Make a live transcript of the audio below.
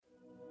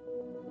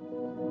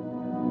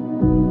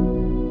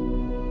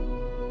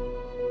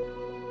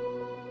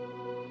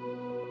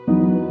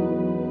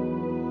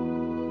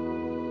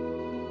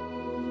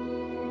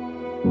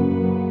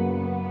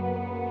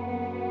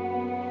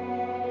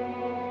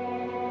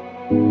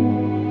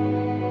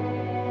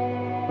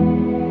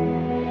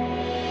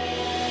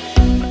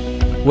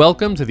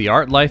Welcome to the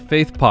Art Life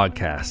Faith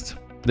Podcast.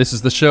 This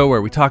is the show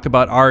where we talk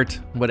about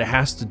art, what it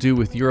has to do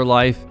with your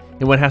life,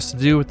 and what it has to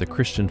do with the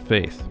Christian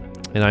faith.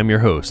 And I'm your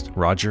host,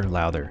 Roger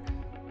Lowther.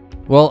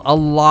 Well, a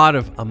lot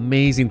of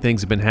amazing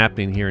things have been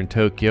happening here in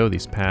Tokyo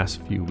these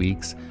past few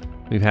weeks.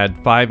 We've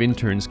had 5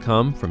 interns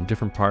come from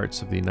different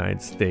parts of the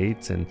United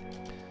States, and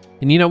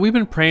we've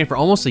been praying for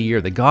almost a year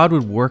that God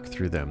would work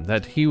through them,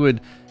 that He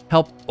would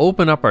help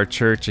open up our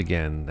church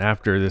again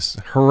after this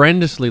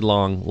horrendously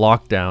long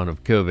lockdown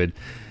of COVID,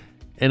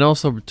 and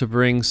also to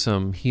bring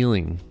some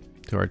healing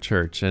to our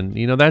church. And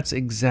that's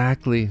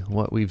exactly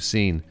what we've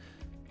seen.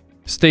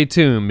 Stay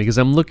tuned, because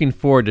I'm looking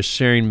forward to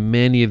sharing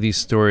many of these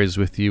stories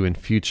with you in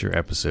future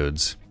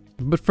episodes.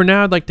 But for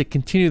now, I'd like to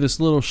continue this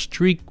little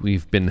streak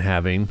we've been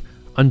having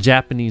on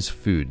Japanese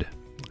food,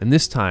 and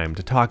this time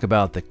to talk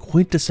about the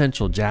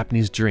quintessential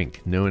Japanese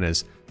drink known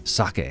as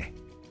sake,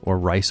 or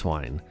rice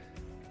wine.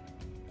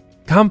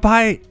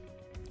 Kanpai!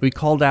 We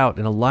called out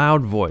in a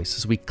loud voice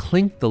as we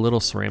clinked the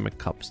little ceramic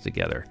cups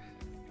together.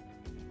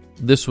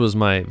 This was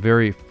my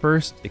very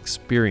first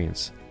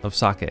experience of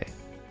sake,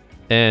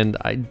 and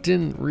I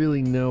didn't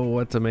really know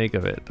what to make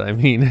of it. I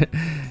mean,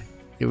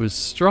 it was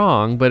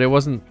strong, but it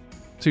wasn't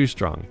too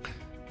strong.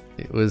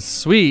 It was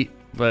sweet,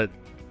 but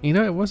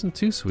it wasn't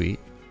too sweet.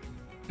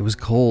 It was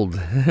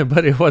cold,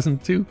 but it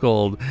wasn't too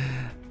cold.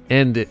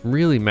 And it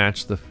really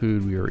matched the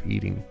food we were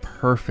eating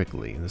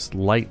perfectly, this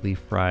lightly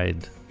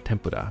fried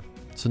tempura.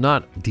 So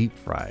not deep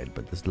fried,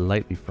 but this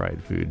lightly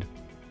fried food.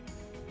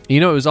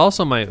 It was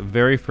also my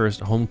very first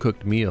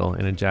home-cooked meal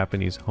in a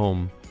Japanese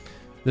home.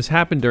 This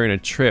happened during a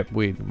trip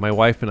my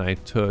wife and I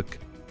took.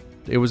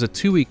 It was a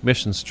 2-week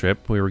missions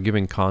trip. We were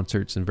giving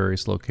concerts in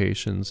various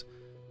locations.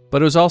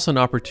 But it was also an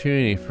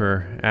opportunity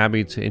for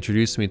Abby to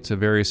introduce me to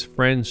various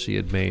friends she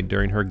had made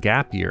during her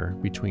gap year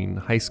between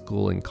high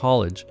school and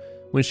college,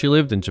 when she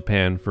lived in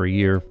Japan for a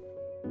year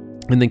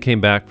and then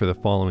came back for the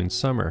following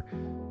summer.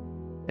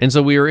 And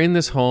so we were in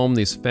this home,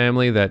 this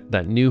family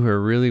that knew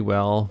her really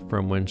well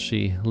from when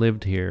she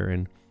lived here,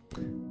 and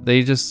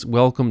they just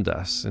welcomed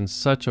us in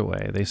such a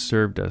way. They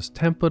served us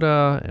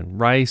tempura and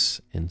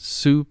rice and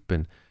soup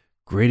and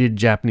grated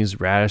Japanese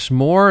radish,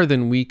 more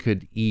than we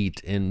could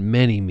eat in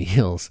many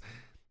meals.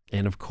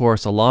 And of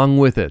course, along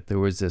with it, there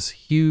was this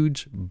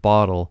huge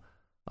bottle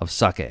of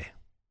sake.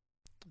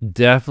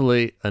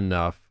 Definitely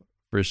enough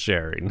for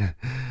sharing.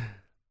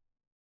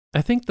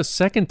 I think the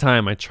second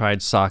time I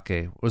tried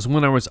sake was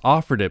when I was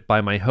offered it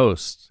by my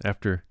host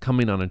after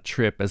coming on a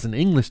trip as an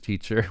English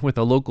teacher with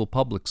a local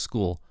public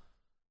school.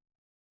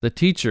 The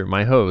teacher,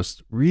 my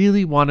host,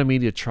 really wanted me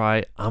to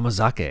try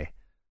amazake,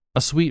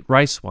 a sweet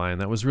rice wine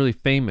that was really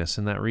famous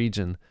in that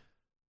region.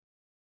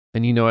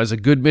 And as a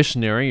good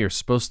missionary, you're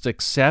supposed to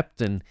accept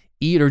and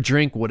eat or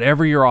drink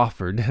whatever you're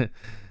offered.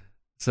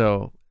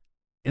 So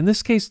in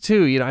this case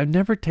too, I've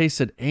never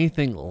tasted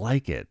anything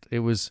like it. It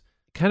was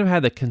kind of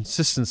had the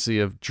consistency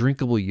of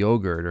drinkable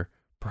yogurt or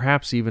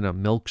perhaps even a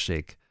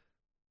milkshake.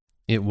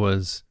 It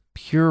was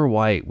pure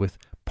white with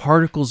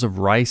particles of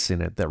rice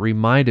in it that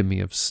reminded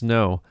me of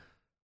snow.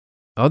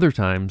 Other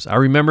times, I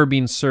remember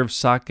being served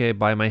sake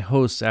by my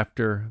hosts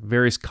after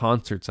various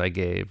concerts I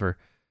gave, or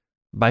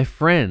by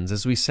friends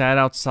as we sat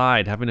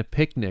outside having a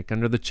picnic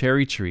under the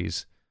cherry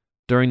trees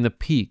during the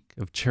peak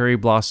of cherry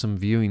blossom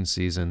viewing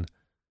season.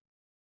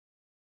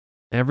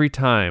 Every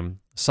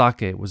time,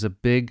 sake was a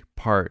big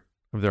part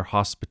of their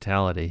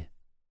hospitality.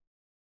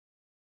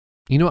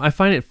 I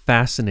find it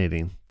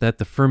fascinating that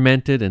the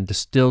fermented and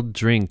distilled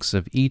drinks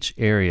of each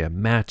area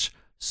match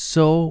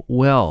so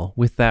well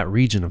with that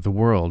region of the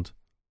world.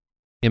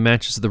 It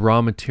matches the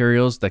raw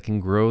materials that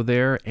can grow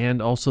there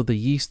and also the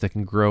yeast that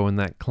can grow in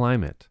that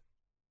climate.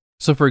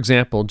 So for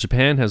example,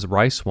 Japan has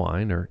rice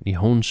wine, or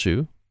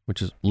Nihonshu,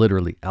 which is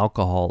literally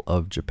alcohol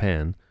of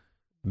Japan.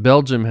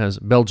 Belgium has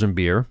Belgian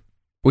beer,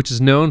 which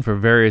is known for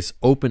various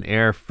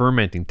open-air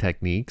fermenting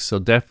techniques, so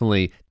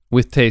definitely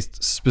with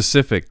taste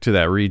specific to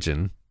that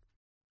region.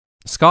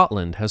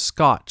 Scotland has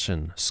Scotch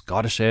and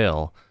Scottish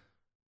ale.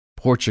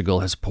 Portugal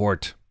has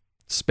port.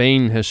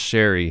 Spain has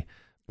sherry.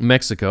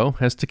 Mexico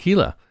has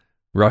tequila.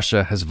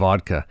 Russia has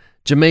vodka.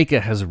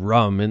 Jamaica has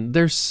rum, and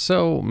there's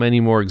so many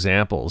more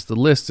examples. The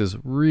list is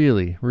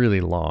really,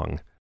 really long.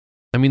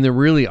 I mean, there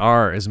really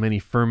are as many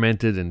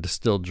fermented and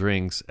distilled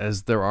drinks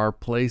as there are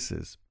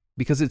places,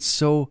 because it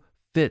so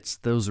fits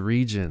those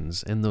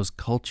regions and those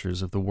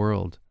cultures of the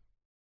world.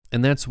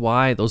 And that's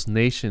why those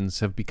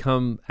nations have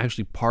become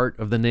actually part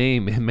of the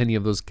name in many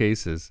of those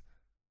cases.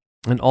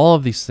 And all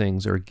of these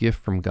things are a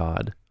gift from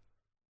God,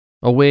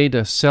 a way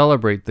to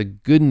celebrate the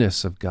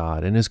goodness of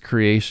God and His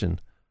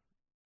creation.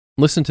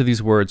 Listen to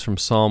these words from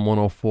Psalm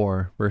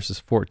 104, verses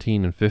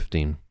 14 and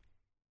 15.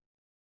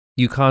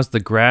 You cause the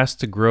grass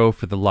to grow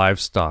for the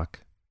livestock,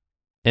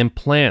 and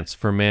plants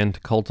for man to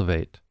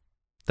cultivate,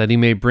 that he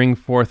may bring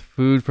forth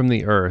food from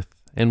the earth,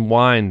 and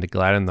wine to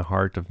gladden the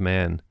heart of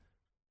man.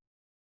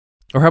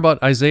 Or how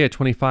about Isaiah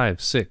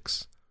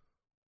 25:6?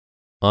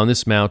 On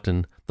this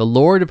mountain, the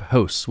Lord of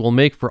hosts will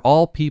make for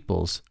all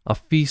peoples a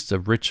feast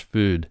of rich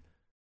food,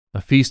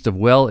 a feast of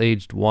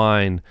well-aged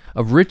wine,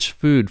 of rich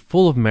food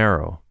full of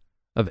marrow,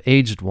 of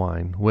aged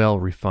wine, well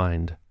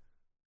refined.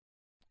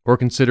 Or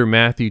consider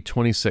Matthew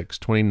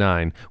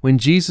 26:29, when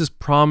Jesus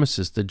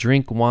promises to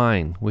drink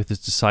wine with his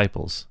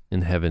disciples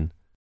in heaven.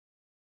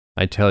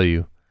 I tell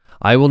you,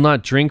 I will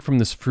not drink from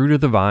this fruit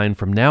of the vine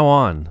from now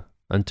on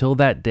until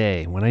that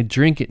day when I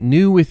drink it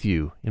new with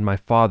you in my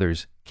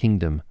Father's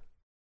kingdom.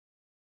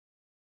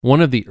 One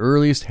of the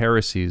earliest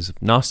heresies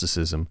of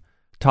Gnosticism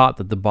taught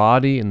that the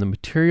body and the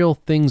material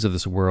things of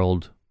this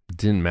world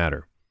didn't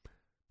matter.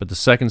 But the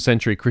 2nd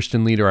century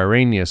Christian leader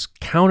Irenaeus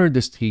countered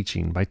this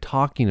teaching by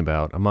talking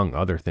about, among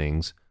other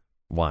things,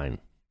 wine.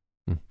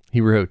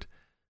 He wrote,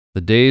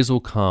 "The days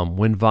will come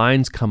when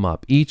vines come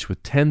up, each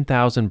with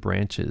 10,000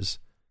 branches,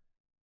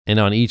 and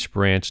on each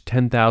branch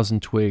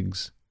 10,000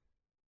 twigs,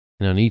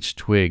 and on each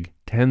twig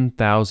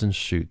 10,000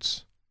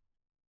 shoots,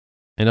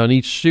 and on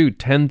each shoot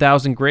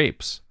 10,000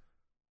 grapes.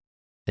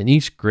 And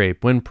each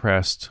grape, when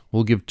pressed,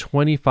 will give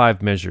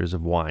 25 measures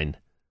of wine.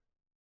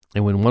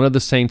 And when one of the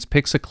saints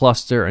picks a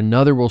cluster,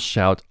 another will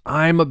shout,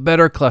 'I'm a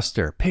better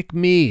cluster, pick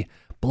me,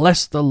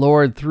 bless the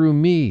Lord through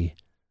me.'"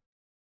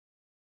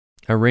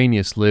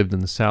 Irenaeus lived in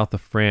the south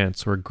of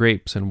France where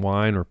grapes and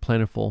wine were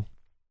plentiful.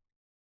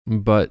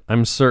 But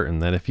I'm certain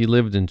that if he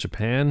lived in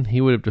Japan,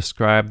 he would have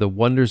described the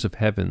wonders of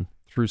heaven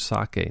through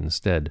sake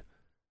instead.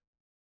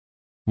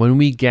 When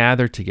we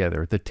gather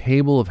together at the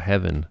table of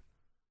heaven,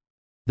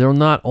 there will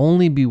not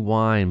only be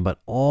wine,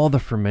 but all the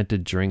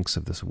fermented drinks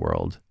of this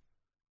world.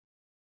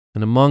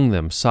 And among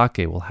them, sake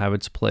will have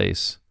its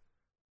place,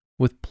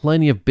 with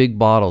plenty of big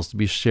bottles to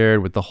be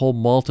shared with the whole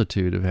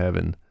multitude of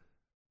heaven.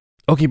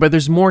 Okay, but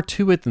there's more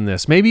to it than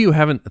this. Maybe you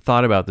haven't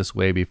thought about this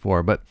way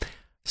before, but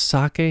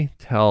sake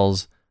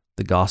tells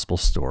the gospel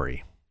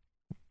story.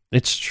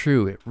 It's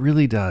true, it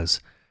really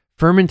does.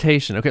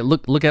 Fermentation, okay,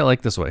 look at it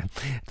like this way.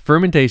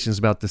 Fermentation is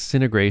about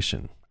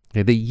disintegration.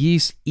 Okay, the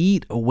yeast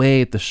eat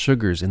away at the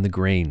sugars in the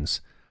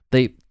grains.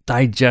 They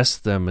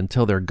digest them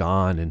until they're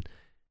gone,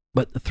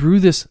 but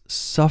through this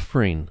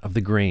suffering of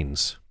the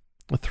grains,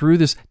 through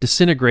this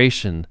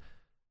disintegration,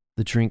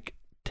 the drink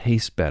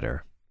tastes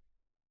better,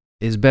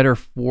 is better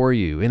for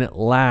you, and it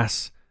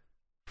lasts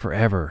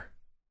forever.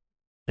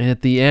 And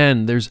at the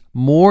end, there's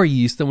more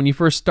yeast than when you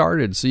first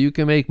started, so you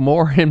can make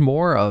more and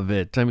more of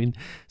it.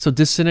 So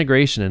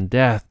disintegration and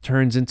death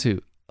turns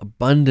into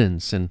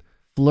abundance and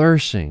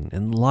flourishing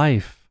and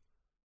life.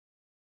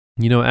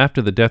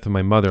 After the death of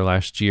my mother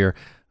last year,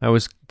 I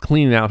was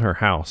cleaning out her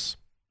house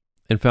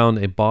and found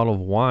a bottle of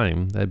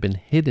wine that had been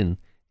hidden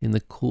in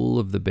the cool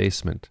of the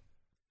basement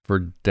for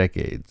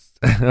decades.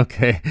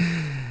 Okay.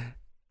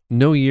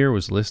 No year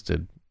was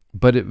listed,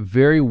 but it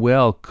very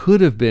well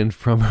could have been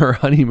from her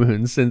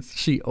honeymoon since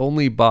she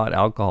only bought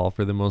alcohol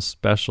for the most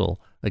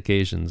special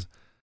occasions.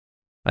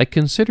 I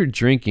considered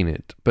drinking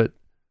it, but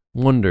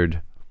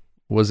wondered,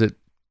 was it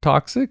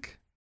toxic?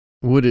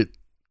 Would it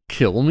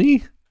kill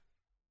me?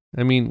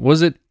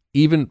 Was it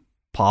even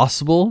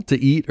possible to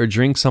eat or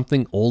drink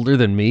something older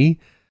than me?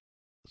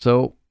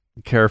 So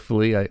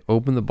carefully, I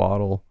opened the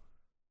bottle,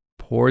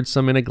 poured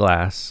some in a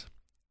glass,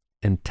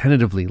 and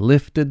tentatively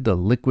lifted the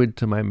liquid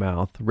to my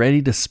mouth,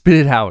 ready to spit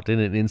it out in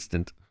an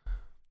instant.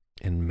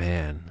 And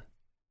man,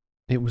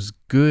 it was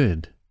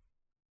good.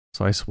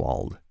 So I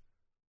swallowed.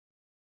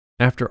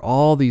 After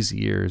all these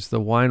years,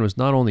 the wine was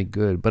not only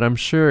good, but I'm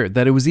sure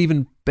that it was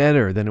even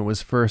better than it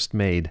was first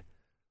made.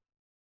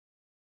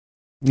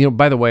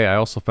 By the way, I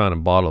also found a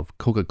bottle of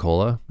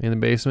Coca-Cola in the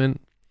basement.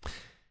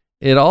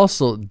 It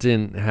also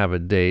didn't have a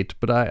date,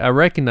 but I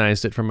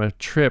recognized it from a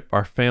trip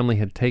our family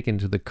had taken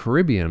to the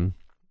Caribbean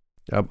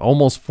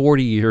almost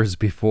 40 years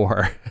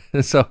before.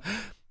 So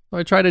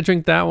I tried to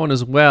drink that one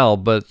as well,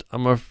 but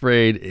I'm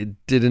afraid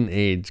it didn't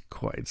age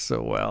quite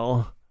so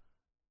well.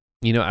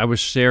 I was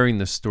sharing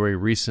this story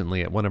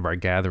recently at one of our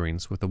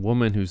gatherings with a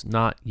woman who's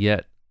not yet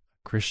a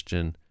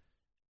Christian,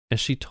 and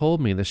she told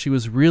me that she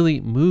was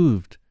really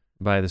moved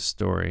by the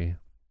story.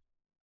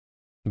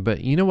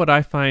 But you know what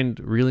I find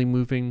really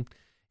moving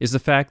is the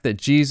fact that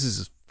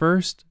Jesus'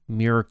 first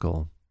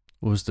miracle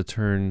was to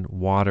turn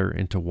water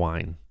into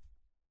wine.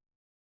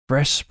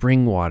 Fresh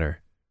spring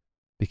water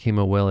became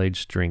a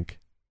well-aged drink.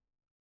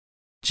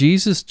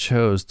 Jesus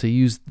chose to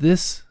use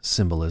this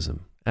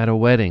symbolism at a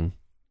wedding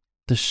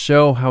to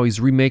show how he's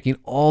remaking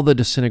all the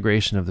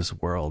disintegration of this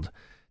world,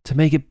 to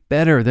make it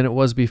better than it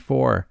was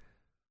before.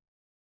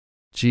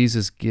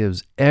 Jesus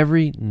gives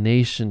every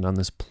nation on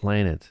this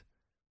planet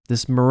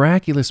this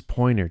miraculous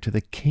pointer to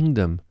the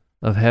kingdom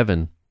of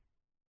heaven.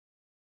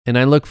 And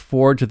I look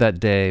forward to that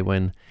day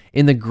when,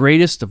 in the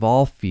greatest of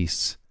all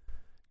feasts,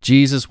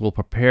 Jesus will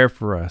prepare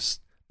for us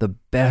the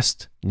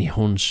best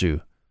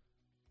Nihonshu,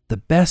 the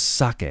best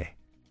sake,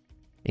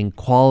 in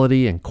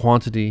quality and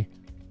quantity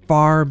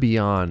far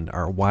beyond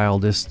our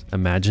wildest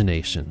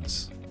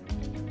imaginations.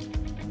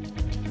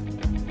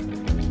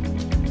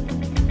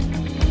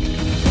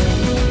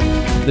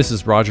 This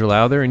is Roger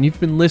Lowther, and you've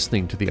been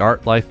listening to the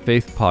Art Life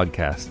Faith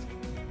podcast.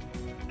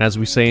 As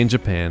we say in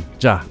Japan,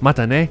 ja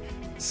mata ne.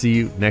 See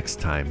you next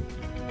time.